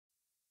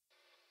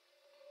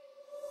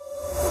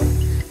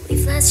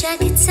lost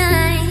track of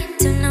time,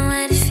 don't know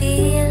how to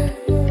feel,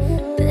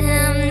 but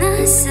I'm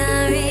not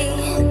sorry.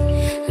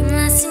 I'm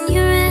lost in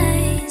your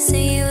eyes, are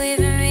you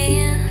even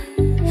real?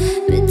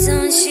 But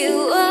don't you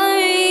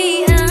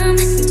worry, I'm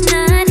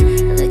not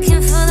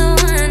looking for the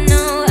one.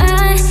 No,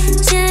 I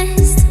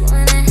just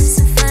wanna have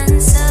some fun.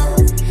 So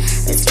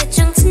let's get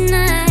drunk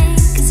tonight,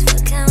 cause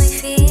fuck how we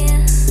feel.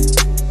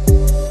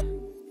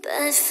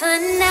 But for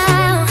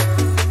now,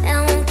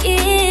 I won't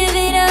give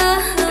it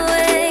all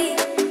away,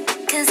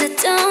 cause I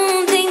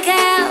don't think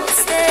I'll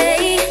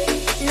stay.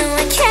 No,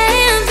 I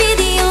can't be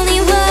the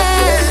only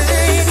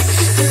one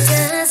who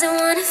doesn't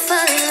wanna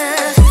fall in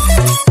love.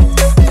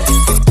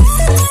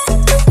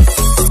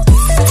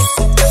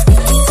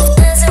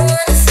 Doesn't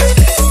wanna fall in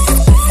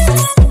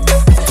love.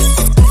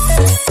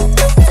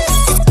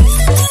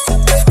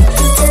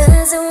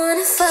 Doesn't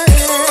wanna fall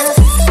in love.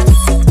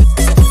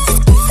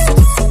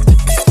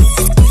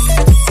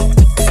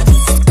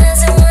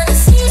 Doesn't wanna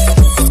feel.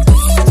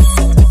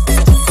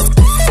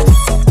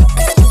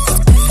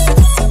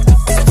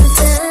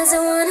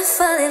 Doesn't wanna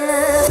fall in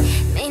love.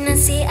 May not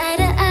see eye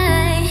to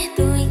eye,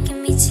 but we can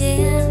be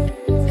chill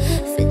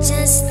for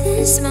just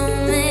this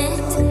moment.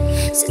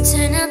 So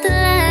turn out the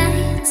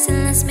lights and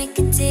let's make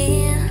a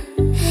deal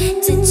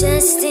to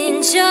just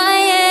enjoy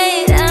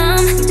it.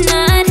 I'm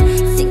not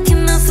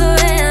thinking about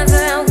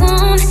forever. I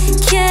won't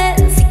care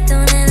if we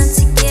don't end up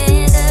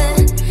together.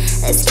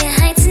 Let's get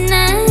high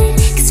tonight,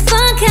 cause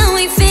fuck how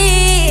we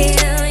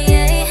feel,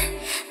 yeah.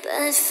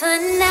 But for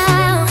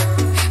now,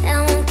 I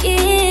won't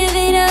give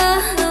it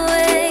all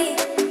away,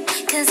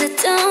 cause I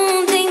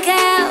don't think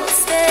I'll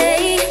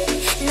stay.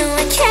 No,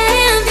 I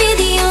can't be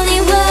the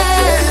only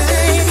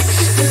one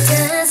who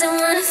doesn't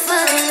wanna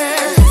fall in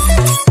love.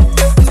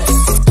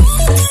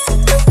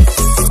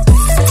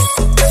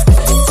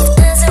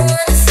 Doesn't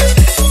wanna fall.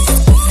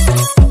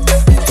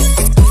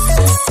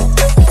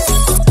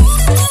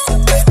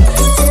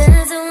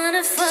 Doesn't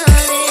wanna fall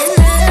in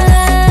love.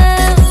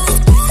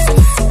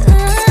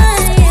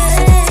 Oh, yeah.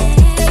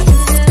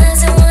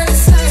 Doesn't wanna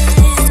fall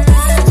in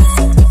love.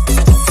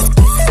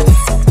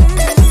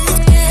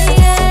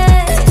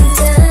 Yeah.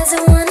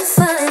 Doesn't wanna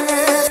fall in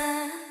love.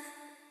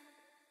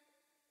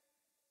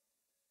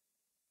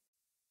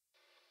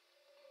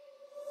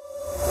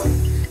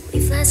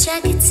 We've lost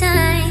track of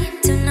time,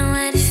 don't know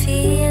how to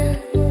feel,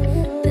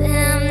 but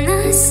I'm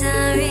not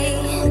sorry.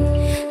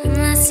 I'm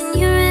lost in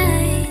your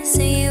eyes,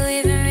 are you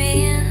even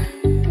real?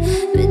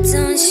 But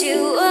don't you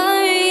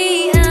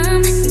worry,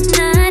 I'm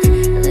not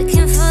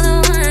looking for the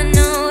one.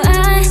 No, I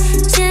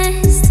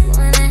just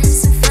wanna have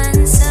some fun.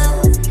 So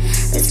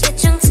let's get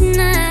drunk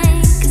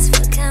tonight, cause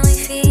fuck how we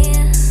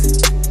feel.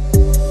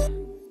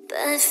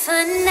 But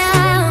for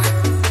now,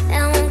 I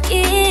won't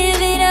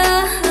give it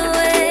all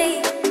away,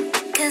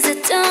 cause I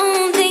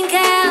don't think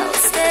I'll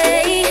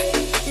stay.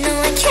 No,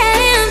 I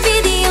can't be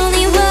the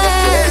only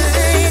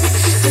one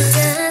who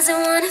doesn't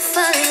wanna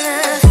fall in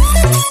love.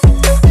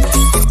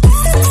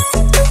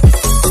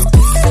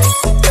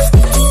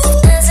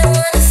 Doesn't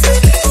wanna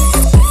fall.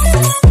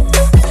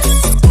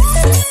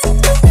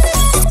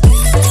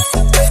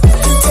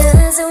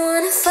 Doesn't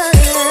wanna fall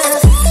in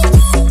love.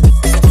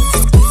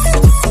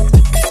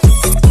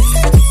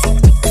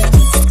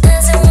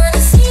 Doesn't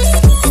wanna feel.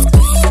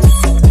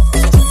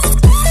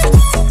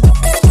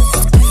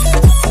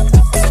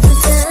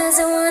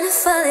 Doesn't wanna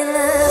fall in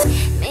love.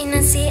 May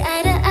not see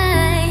eye to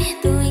eye,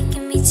 but we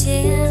can be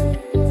chill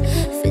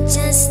for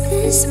just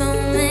this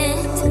moment.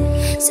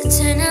 So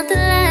turn out the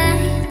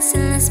lights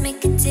and let's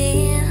make a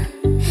deal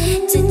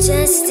to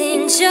just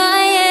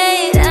enjoy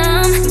it.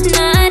 I'm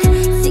not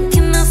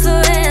thinking about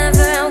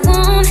forever. I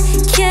won't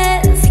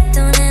care if we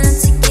don't end up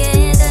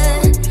together.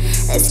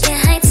 Let's get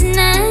high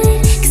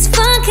tonight, cause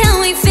fuck how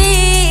we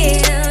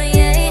feel,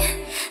 yeah.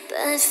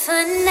 But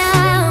for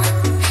now,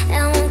 I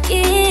won't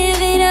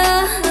give it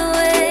all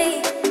away,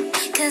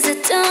 cause I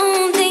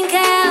don't think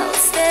I'll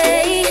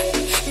stay.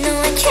 No,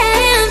 I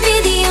can't be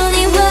the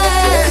only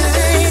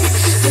one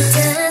who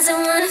doesn't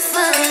wanna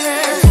fall in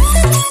love.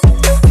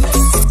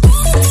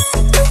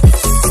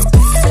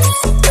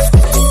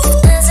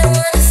 Doesn't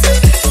wanna fall.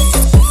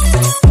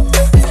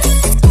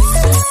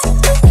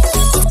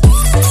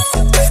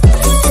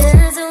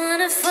 Doesn't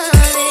wanna fall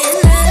in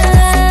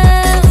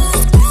love.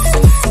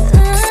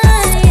 Oh,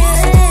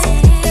 yeah.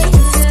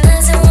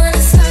 Doesn't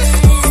wanna fall in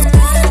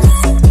love.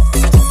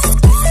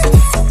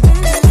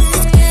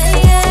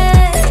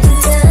 Yeah.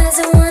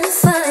 Doesn't wanna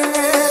fall in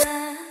love.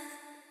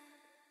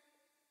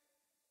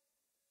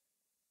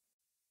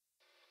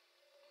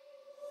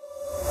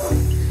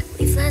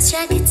 We've lost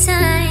track of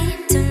time,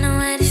 don't know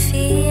how to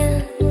feel,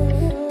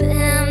 but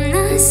I'm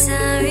not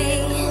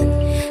sorry.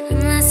 I'm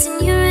lost in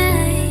your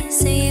eyes,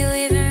 are you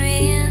even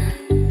real?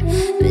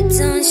 But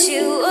don't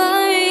you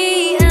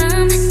worry,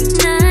 I'm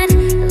not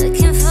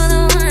looking for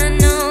the one.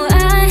 No, I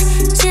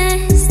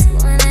just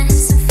wanna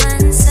have some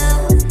fun. So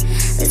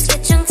let's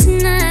get drunk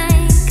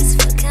tonight, cause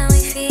fuck how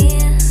we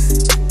feel.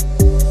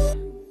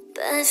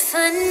 But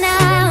for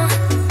now,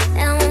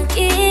 I won't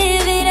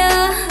give it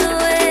all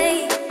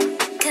away,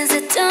 cause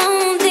I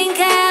don't think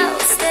I'll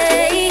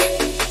stay.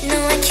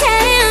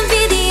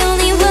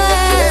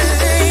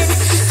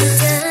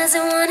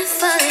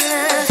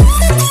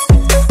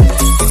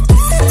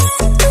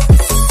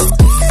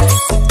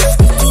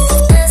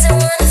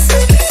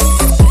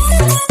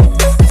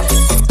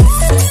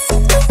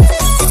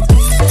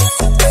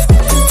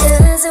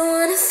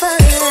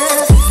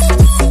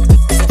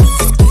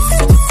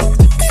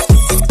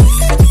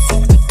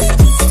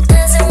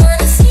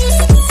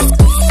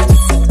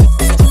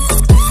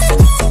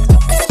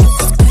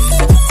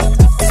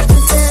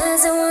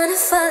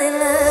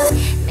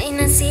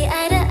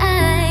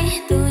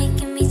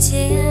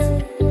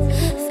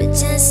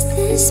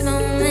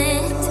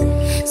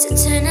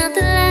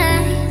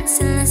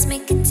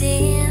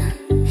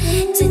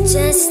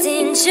 just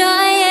enjoy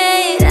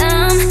it.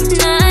 I'm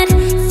not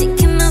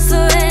thinking about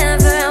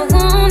forever. I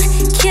won't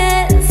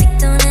care if we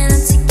don't end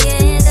up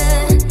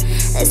together.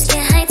 Let's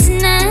get high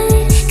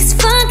tonight, 'cause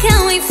fuck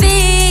how we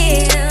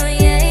feel,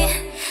 yeah.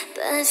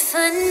 But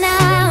for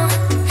now